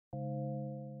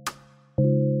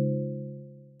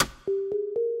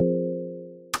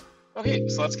Okay,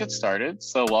 so let's get started.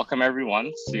 So welcome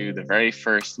everyone to the very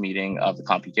first meeting of the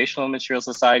Computational Materials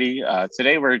Society.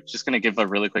 Today, we're just going to give a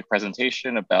really quick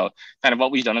presentation about kind of what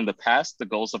we've done in the past, the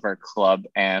goals of our club,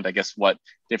 and I guess what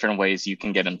different ways you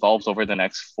can get involved over the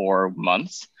next 4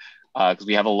 months. Because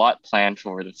we have a lot planned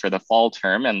for the fall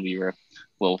term, and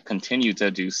will continue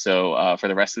to do so for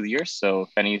the rest of the year. So if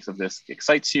any of this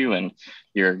excites you and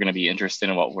you're going to be interested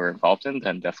in what we're involved in,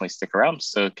 then definitely stick around.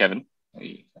 So Kevin,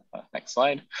 next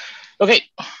slide. Okay,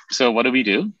 so what do we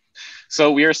do?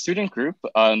 So we are a student group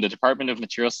in the Department of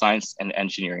Material Science and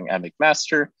Engineering at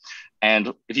McMaster.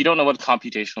 And if you don't know what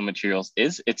computational materials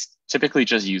is, it's typically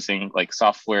just using like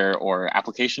software or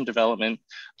application development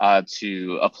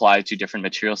to apply to different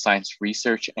material science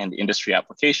research and industry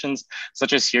applications,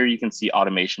 such as here you can see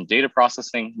automation, data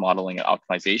processing, modeling and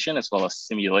optimization, as well as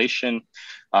simulation.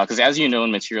 Because as you know,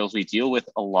 in materials, we deal with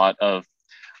a lot of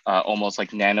almost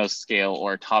like nanoscale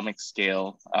or atomic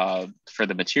scale for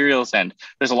the materials. And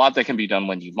there's a lot that can be done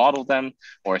when you model them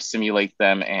or simulate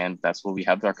them. And that's what we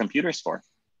have our computers for.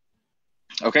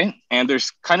 Okay, and there's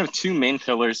kind of two main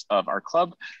pillars of our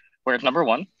club, where number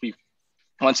one, we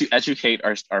want to educate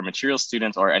our material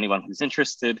students or anyone who's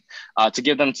interested to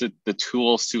give them the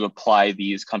tools to apply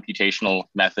these computational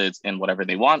methods in whatever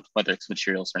they want, whether it's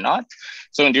materials or not.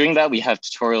 So in doing that, we have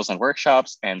tutorials and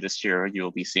workshops, and this year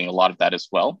you'll be seeing a lot of that as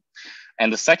well.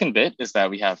 And the second bit is that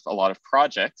we have a lot of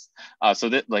projects. So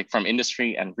that like from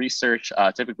industry and research,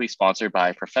 typically sponsored by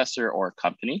a professor or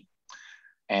company.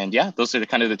 And yeah, those are the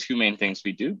kind of the two main things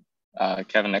we do.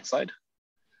 Kevin, next slide.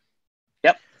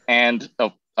 Yep, and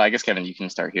I guess, Kevin, you can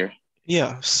start here.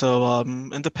 Yeah, so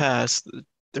in the past,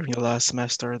 during the last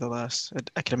semester, the last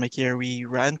academic year, we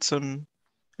ran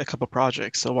a couple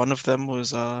projects. So one of them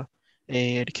was a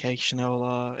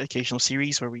educational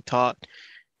series where we taught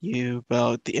you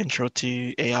about the intro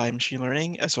to AI and machine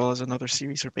learning, as well as another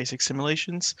series for basic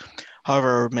simulations.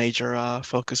 However, our major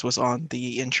focus was on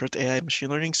the intro to AI and machine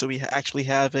learning. So we actually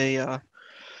have a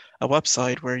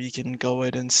website where you can go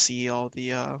in and see all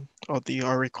the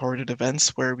our recorded events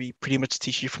where we pretty much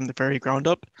teach you from the very ground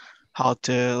up how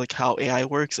AI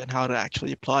works and how to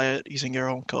actually apply it using your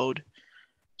own code.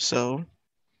 So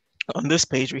on this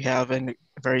page we have a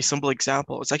very simple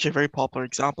example. It's actually a very popular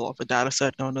example of a data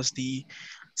set known as the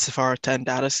Safari 10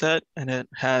 data set, and it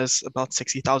has about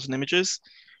 60,000 images.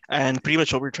 And pretty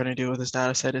much what we're trying to do with this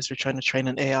data set is we're trying to train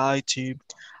an AI to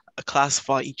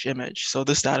classify each image. So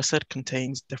this data set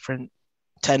contains 10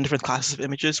 different classes of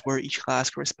images where each class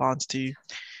corresponds to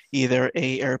either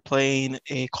a airplane,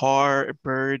 a car, a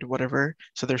bird, whatever.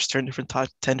 So there's 10 different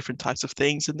types of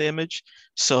things in the image.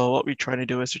 So what we're trying to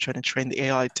do is we're trying to train the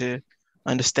AI to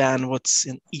understand what's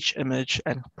in each image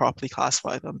and properly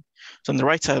classify them. So on the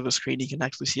right side of the screen, you can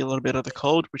actually see a little bit of the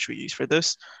code, which we use for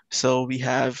this. So we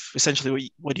have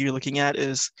essentially what you're looking at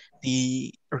is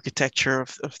the architecture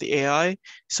of the AI.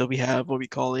 So we have what we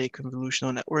call a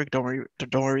convolutional network. Don't worry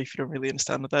if you don't really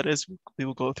understand what that is. We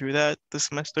will go through that this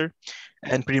semester.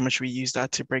 And pretty much we use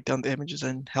that to break down the images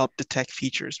and help detect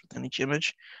features within each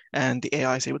image. And the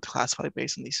AI is able to classify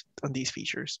based on these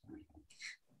features.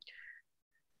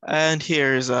 And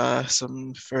here's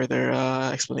some further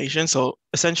explanation. So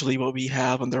essentially what we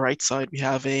have on the right side, we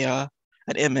have an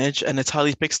image and it's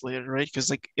highly pixelated, right?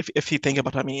 Because like if you think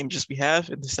about how many images we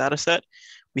have in this data set,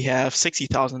 we have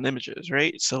 60,000 images,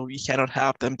 right? So we cannot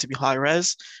have them to be high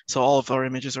res. So all of our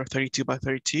images are 32 by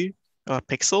 32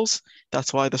 pixels.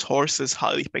 That's why this horse is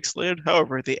highly pixelated.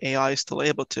 However, the AI is still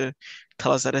able to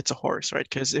tell us that it's a horse, right?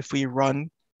 Because if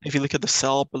you look at the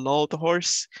cell below the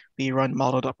horse, we run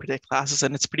model.predict classes,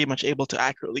 and it's pretty much able to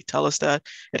accurately tell us that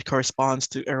it corresponds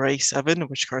to array 7,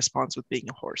 which corresponds with being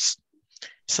a horse.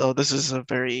 So this is a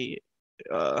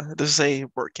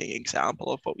working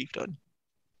example of what we've done.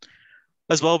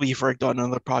 As well, we've worked on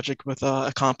another project with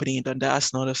a company in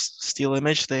Dundas known as Steel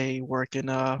Image. They work in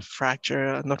not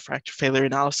fracture failure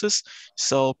analysis.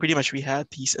 So pretty much we had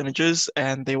these images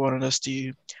and they wanted us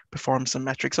to perform some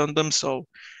metrics on them. So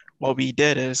what we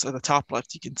did is at the top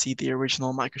left, you can see the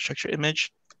original microstructure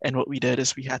image. And what we did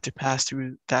is we had to pass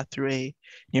through a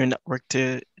neural network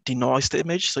to denoise the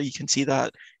image. So you can see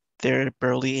that there are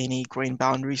barely any grain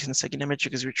boundaries in the second image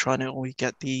because we're trying to only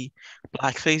get the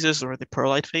black phases or the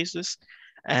pearlite phases.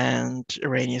 And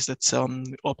Arrhenius did some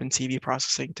OpenCV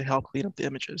processing to help clean up the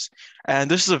images. And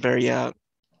this is this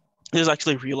is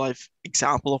actually a real life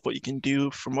example of what you can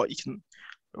do from what you can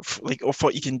of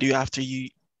what you can do after you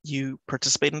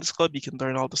participate in this club. You can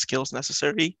learn all the skills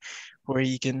necessary where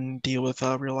you can deal with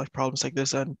real life problems like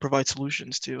this and provide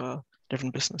solutions to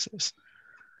different businesses.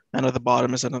 And at the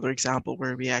bottom is another example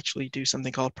where we actually do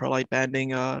something called pearlite banding.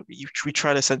 We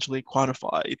try to essentially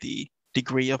quantify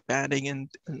degree of banding in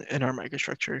our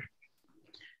microstructure.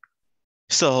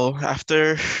 So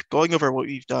after going over what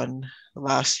we've done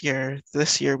last year,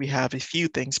 this year we have a few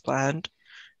things planned.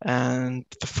 And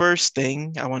the first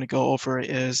thing I want to go over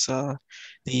is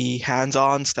the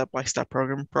hands-on step-by-step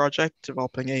program project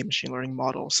developing a machine learning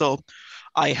model. So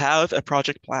I have a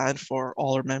project plan for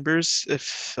all our members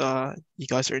if you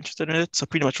guys are interested in it. So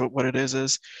pretty much what it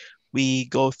is we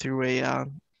go through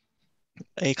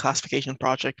a classification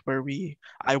project where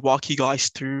I walk you guys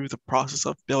through the process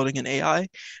of building an AI,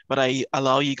 but I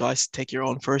allow you guys to take your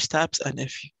own first steps. And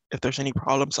if there's any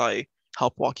problems, I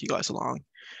help walk you guys along.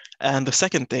 And the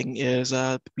second thing is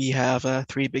we have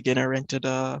three beginner-oriented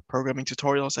programming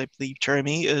tutorials. I believe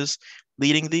Jeremy is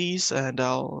leading these, and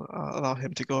I'll allow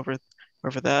him to go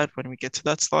over that when we get to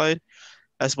that slide.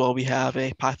 As well, we have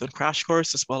a Python crash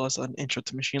course as well as an intro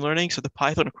to machine learning. So the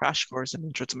Python crash course and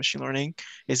intro to machine learning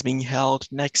is being held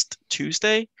next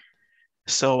Tuesday.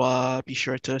 So be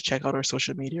sure to check out our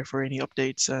social media for any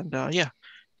updates. And yeah,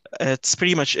 it's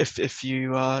pretty much if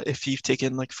you've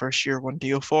taken like first year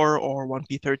 1DO4 or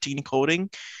 1P13 coding,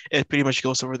 it pretty much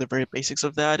goes over the very basics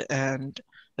of that, and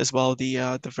as well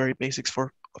the very basics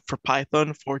for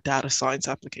Python for data science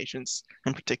applications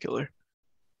in particular.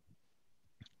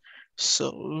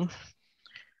 So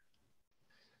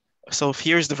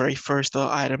here's the very first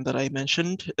item that I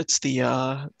mentioned. It's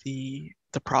the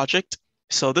project.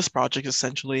 So this project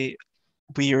essentially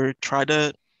we are trying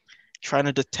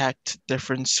to detect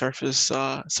different surface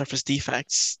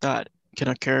defects that can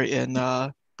occur in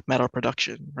metal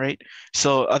production, right?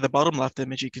 So at the bottom left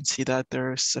image, you can see that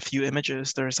there's a few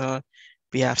images.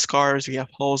 We have scars, we have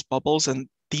holes, bubbles, and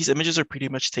these images are pretty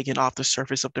much taken off the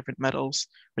surface of different metals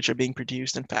which are being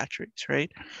produced in factories,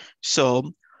 right?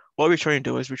 So what we're trying to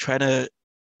do is we're trying to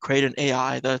create an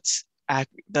AI that's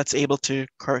able to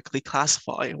correctly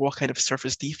classify what kind of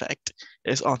surface defect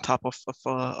is on top of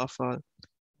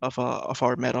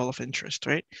our metal of interest,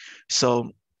 right?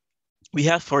 So we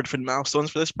have four different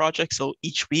milestones for this project. So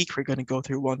each week we're going to go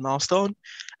through one milestone,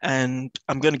 and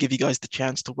I'm going to give you guys the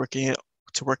chance to work in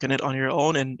it on your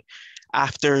own. And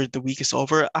after the week is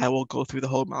over, I will go through the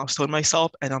whole milestone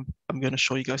myself, and I'm going to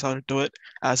show you guys how to do it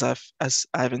as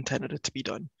I've intended it to be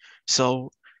done. So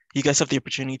you guys have the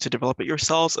opportunity to develop it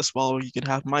yourselves as well. You can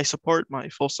have my support, my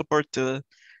full support to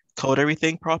code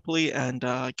everything properly and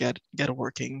get a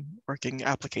working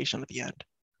application at the end.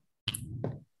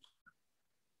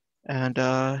 And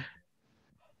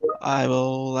I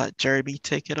will let Jeremy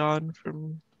take it on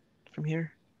from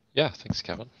here. Yeah, thanks,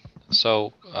 Kevin.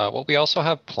 So what we also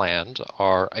have planned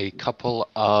are a couple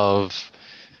of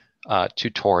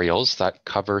tutorials that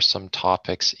cover some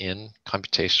topics in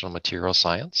computational material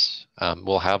science.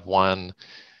 We'll have one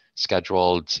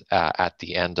scheduled at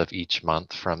the end of each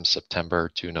month from September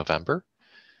to November.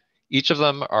 Each of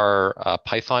them are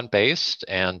Python-based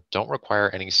and don't require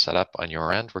any setup on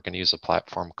your end. We're going to use a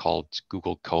platform called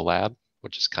Google Colab,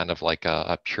 which is kind of like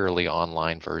a purely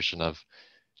online version of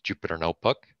Jupyter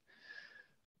Notebook.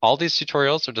 All these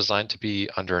tutorials are designed to be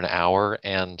under an hour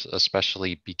and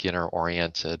especially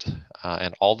beginner-oriented.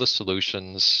 And all the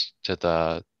solutions to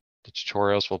the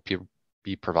tutorials will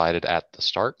be provided at the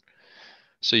start.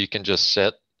 So you can just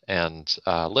sit and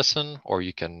listen, or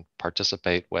you can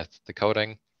participate with the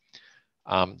coding.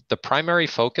 The primary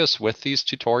focus with these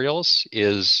tutorials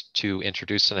is to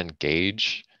introduce and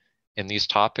engage in these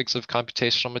topics of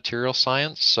computational material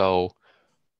science. So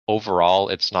overall,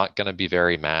 it's not going to be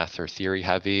very math or theory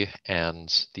heavy,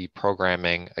 and the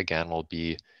programming, again, will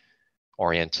be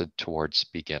oriented towards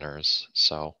beginners.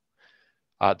 So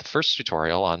the first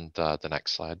tutorial on the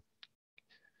next slide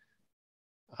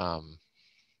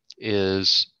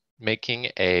is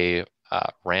making a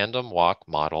random walk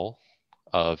model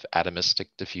of atomistic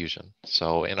diffusion.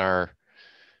 So in our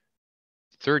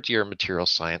third year material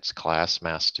science class,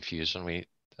 mass diffusion,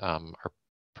 our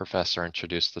professor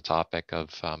introduced the topic of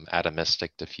atomistic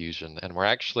diffusion. And we're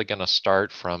actually going to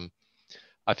start from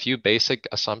a few basic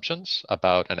assumptions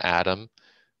about an atom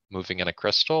moving in a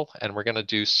crystal. And we're going to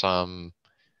do some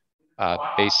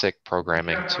basic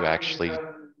programming to actually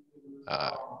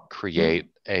create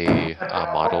a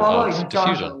model of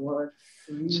diffusion.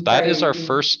 So that is our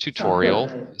first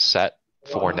tutorial set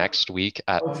for next week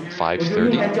at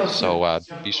 5:30. So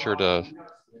be sure to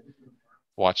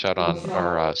watch out on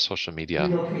our social media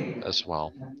as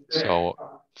well. So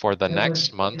for the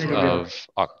next month of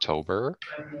October,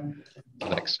 the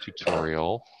next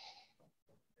tutorial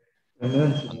on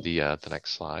the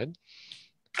next slide,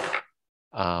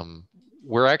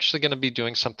 we're actually going to be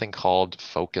doing something called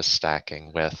focus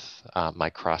stacking with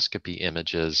microscopy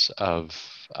images of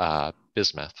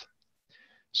bismuth.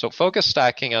 So focus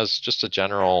stacking as just a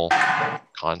general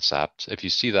concept. If you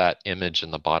see that image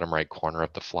in the bottom right corner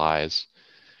of the flies,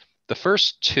 the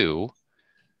first two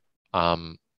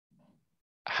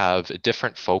have a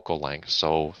different focal length.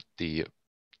 So the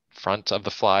front of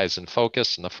the fly is in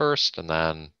focus in the first, and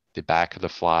then the back of the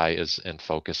fly is in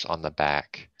focus on the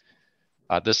back.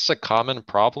 This is a common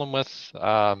problem with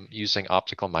using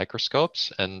optical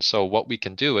microscopes. And so what we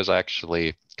can do is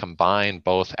actually combine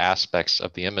both aspects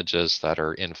of the images that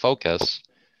are in focus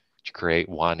to create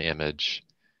one image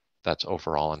that's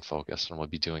overall in focus. And we'll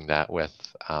be doing that with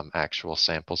actual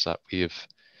samples that we've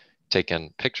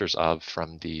taken pictures of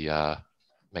from the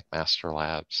McMaster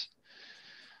labs.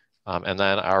 And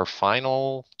then our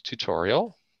final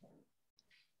tutorial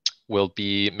will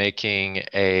be making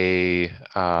a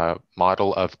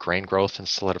model of grain growth and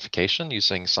solidification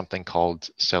using something called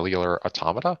cellular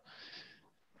automata.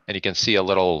 And you can see a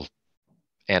little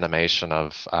animation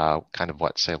of kind of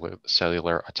what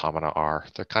cellular automata are.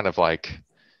 They're kind of like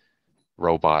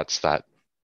robots that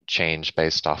change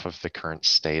based off of the current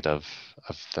state of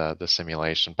the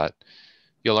simulation, but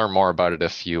you'll learn more about it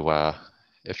if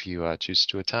you choose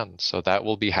to attend. So that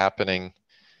will be happening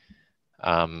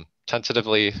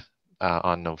tentatively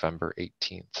on November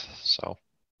 18th. So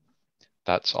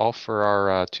that's all for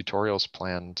our tutorials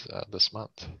planned this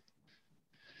month.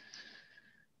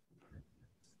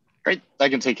 Great. I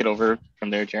can take it over from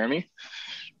there, Jeremy.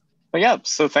 But yeah,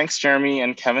 so thanks, Jeremy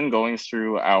and Kevin, going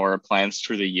through our plans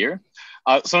through the year.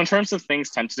 So in terms of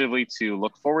things tentatively to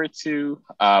look forward to,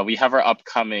 we have our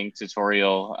upcoming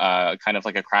tutorial, kind of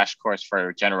like a crash course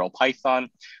for general Python,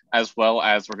 as well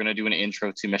as we're going to do an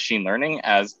intro to machine learning.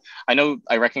 As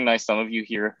I recognize some of you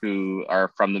here who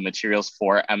are from the Materials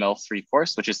for ML3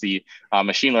 course, which is the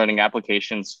machine learning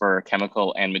applications for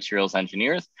chemical and materials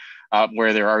engineers,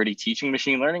 where they're already teaching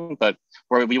machine learning, but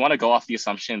where we want to go off the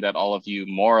assumption that all of you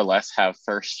more or less have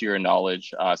first year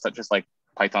knowledge, such as like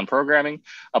Python programming,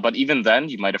 but even then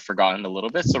you might have forgotten a little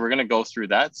bit. So we're going to go through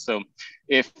that. So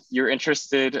if you're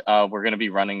interested, we're going to be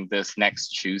running this next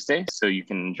Tuesday, so you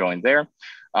can join there.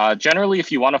 Generally,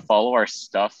 if you want to follow our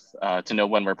stuff to know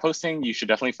when we're posting, you should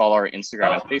definitely follow our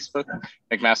Instagram and Facebook,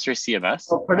 McMaster CMS.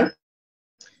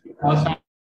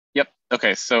 Yep.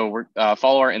 Okay. So we're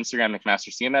follow our Instagram, McMaster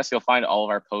CMS. You'll find all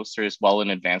of our posters well in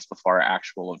advance before our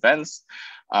actual events.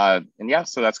 And yeah,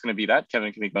 so that's going to be that.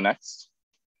 Kevin, can we go next?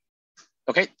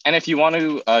 Okay, and if you want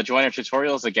to join our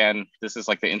tutorials, again, this is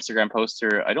like the Instagram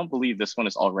poster. I don't believe this one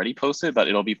is already posted, but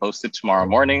it'll be posted tomorrow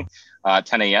morning,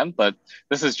 10 a.m. But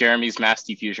this is Jeremy's mass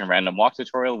diffusion random walk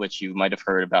tutorial, which you might have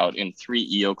heard about in 3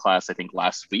 EO class, I think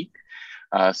last week.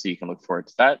 So you can look forward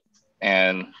to that.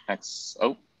 And next,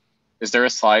 is there a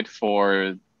slide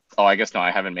for, I guess no,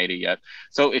 I haven't made it yet.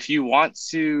 So if you want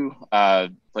to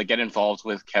get involved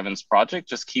with Kevin's project,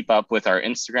 just keep up with our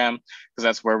Instagram, because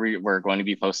that's where we're going to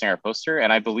be posting our poster.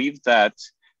 And I believe that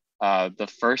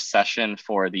the first session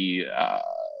for the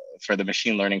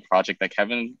machine learning project that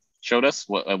Kevin showed us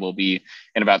will be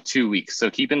in about 2 weeks.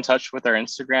 So keep in touch with our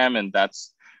Instagram, and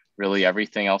that's really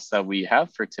everything else that we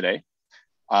have for today.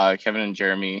 Kevin and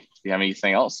Jeremy, do you have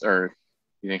anything else, or do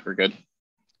you think we're good?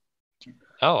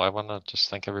 Oh, I want to just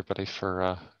thank everybody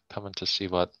for coming to see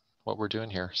what we're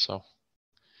doing here. So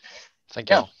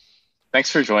thank you all. Thanks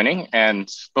for joining.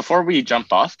 And before we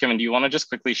jump off, Kevin, do you want to just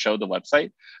quickly show the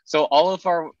website? So all of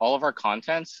our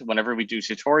content, whenever we do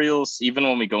tutorials, even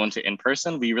when we go into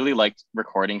in-person, we really like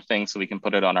recording things so we can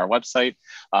put it on our website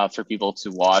for people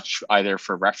to watch either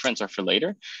for reference or for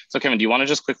later. So Kevin, do you want to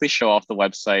just quickly show off the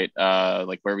website,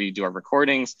 like where we do our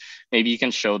recordings? Maybe you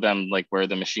can show them like where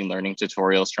the machine learning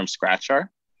tutorials from scratch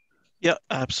are. Yeah,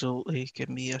 absolutely. Give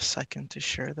me a second to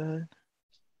share that.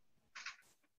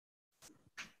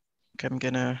 Okay, I'm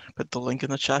gonna put the link in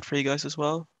the chat for you guys as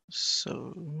well.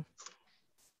 So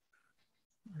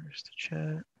where's the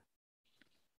chat?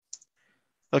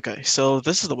 Okay, so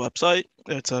this is the website.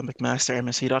 It's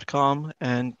mcmastermsc.com,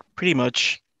 and pretty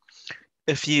much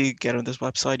if you get on this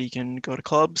website, you can go to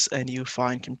clubs and you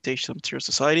find Computational Materials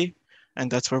Society, and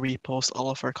that's where we post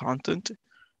all of our content.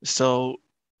 So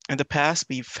in the past,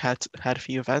 we've had a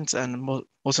few events, and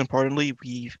most importantly,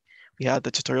 we had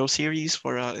the tutorial series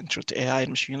for Intro to AI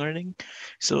and Machine Learning.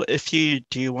 So if you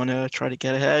do want to try to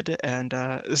get ahead, and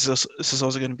this is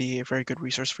also going to be a very good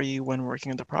resource for you when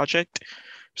working on the project.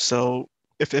 So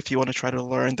if you want to try to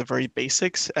learn the very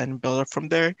basics and build up from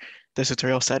there, this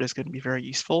tutorial set is going to be very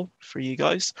useful for you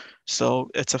guys.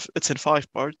 So it's in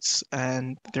 5 parts,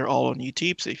 and they're all on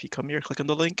YouTube. So if you come here, click on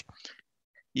the link,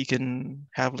 you can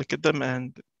have a look at them,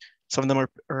 and some of them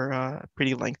are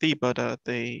pretty lengthy, but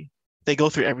they go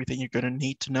through everything you're going to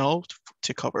need to know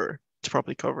to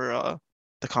probably cover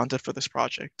the content for this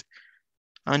project.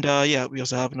 And yeah, we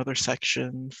also have another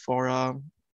section for our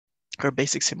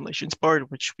basic simulations part,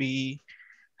 which we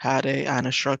had a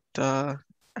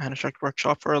Anastruct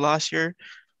workshop for last year.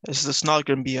 This is not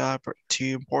going to be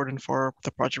too important for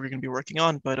the project we're going to be working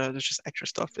on, but there's just extra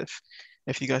stuff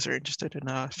if you guys are interested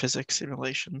in physics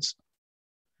simulations.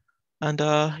 And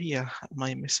yeah, am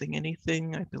I missing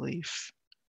anything? I believe.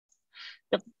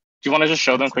 Yep. Do you want to just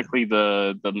show them quickly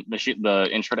the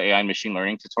intro to AI and machine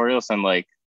learning tutorials and like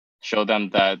show them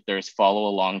that there's follow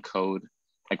along code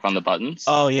like on the buttons?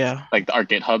 Oh yeah. Like our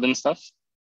GitHub and stuff.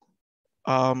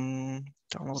 Download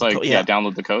so like, yeah,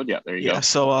 download the code. Yeah, there you go.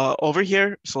 So over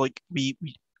here, so like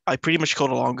I pretty much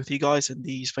code along with you guys in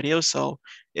these videos. So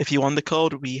if you want the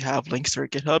code, we have links to our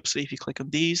GitHub. So if you click on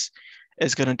these,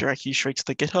 it's going to direct you straight to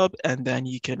the GitHub, and then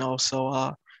you can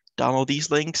also download these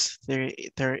links. They're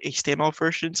HTML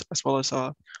versions as well as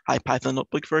IPython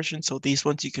notebook version. So these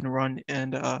ones you can run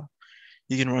and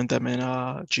you can run them in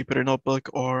Jupyter Notebook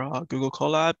or Google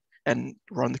Colab and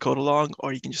run the code along,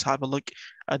 or you can just have a look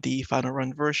at the final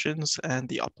run versions and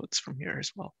the outputs from here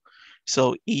as well.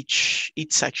 So each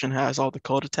section has all the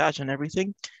code attached and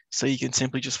everything. So you can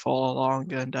simply just follow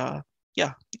along and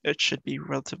yeah, it should be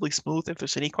relatively smooth. If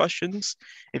there's any questions,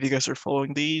 if you guys are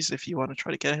following these, if you want to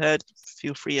try to get ahead,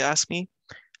 feel free to ask me.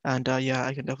 And yeah,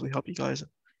 I can definitely help you guys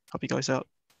out.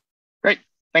 Great.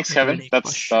 Thanks, Kevin.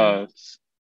 That's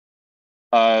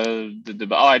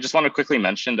I just want to quickly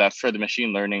mention that for the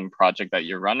machine learning project that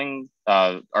you're running,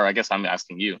 or I guess I'm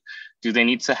asking you, do they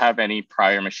need to have any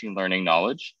prior machine learning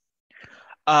knowledge?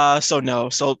 So no.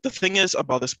 So the thing is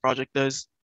about this project is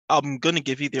I'm going to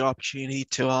give you the opportunity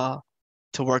to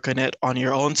work on it on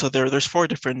your own. So there's four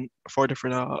different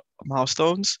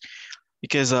milestones,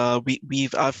 because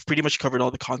I've pretty much covered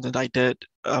all the content I did.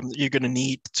 You're going to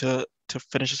need to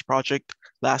finish this project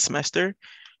last semester.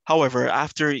 However,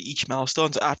 after each milestone,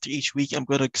 after each week, I'm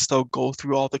going to still go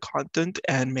through all the content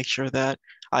and make sure that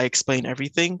I explain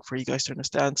everything for you guys to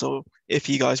understand. So if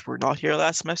you guys were not here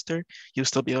last semester, you'll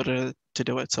still be able to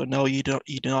do it. So no, you do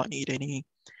not need any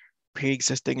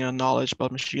pre-existing knowledge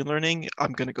about machine learning.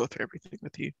 I'm going to go through everything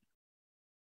with you.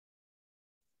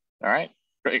 All right,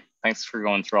 great. Thanks for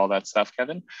going through all that stuff,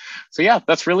 Kevin. So yeah,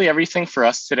 that's really everything for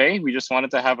us today. We just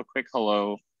wanted to have a quick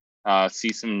hello,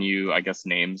 see some new, I guess,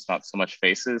 names, not so much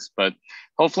faces, but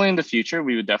hopefully in the future,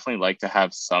 we would definitely like to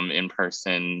have some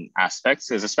in-person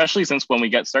aspects, especially since when we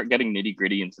start getting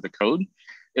nitty-gritty into the code,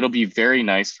 it'll be very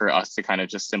nice for us to kind of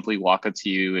just simply walk up to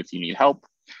you if you need help.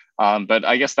 But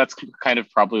I guess that's kind of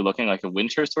probably looking like a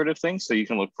winter sort of thing. So you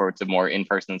can look forward to more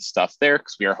in-person stuff there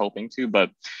because we are hoping to.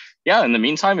 But yeah, in the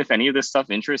meantime, if any of this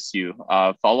stuff interests you,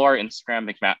 follow our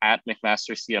Instagram at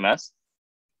McMasterCMS.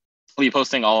 We'll be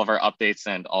posting all of our updates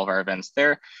and all of our events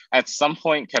there. At some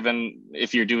point, Kevin,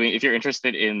 if you're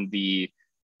interested in the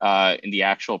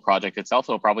actual project itself,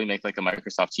 it'll probably make like a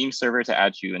Microsoft Teams server to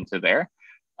add you into there.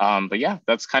 But yeah,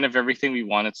 that's kind of everything we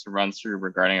wanted to run through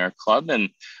regarding our club. And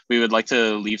we would like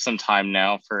to leave some time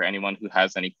now for anyone who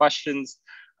has any questions.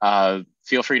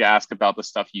 Feel free to ask about the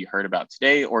stuff you heard about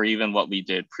today, or even what we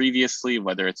did previously,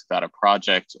 whether it's about a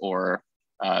project or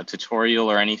a tutorial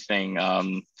or anything.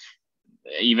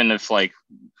 Even if like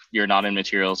you're not in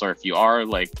materials, or if you are,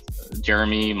 like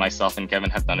Jeremy, myself, and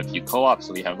Kevin have done a few co-ops,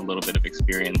 so we have a little bit of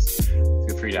experience.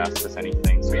 Feel free to ask us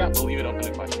anything. So yeah, we'll leave it open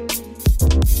to questions.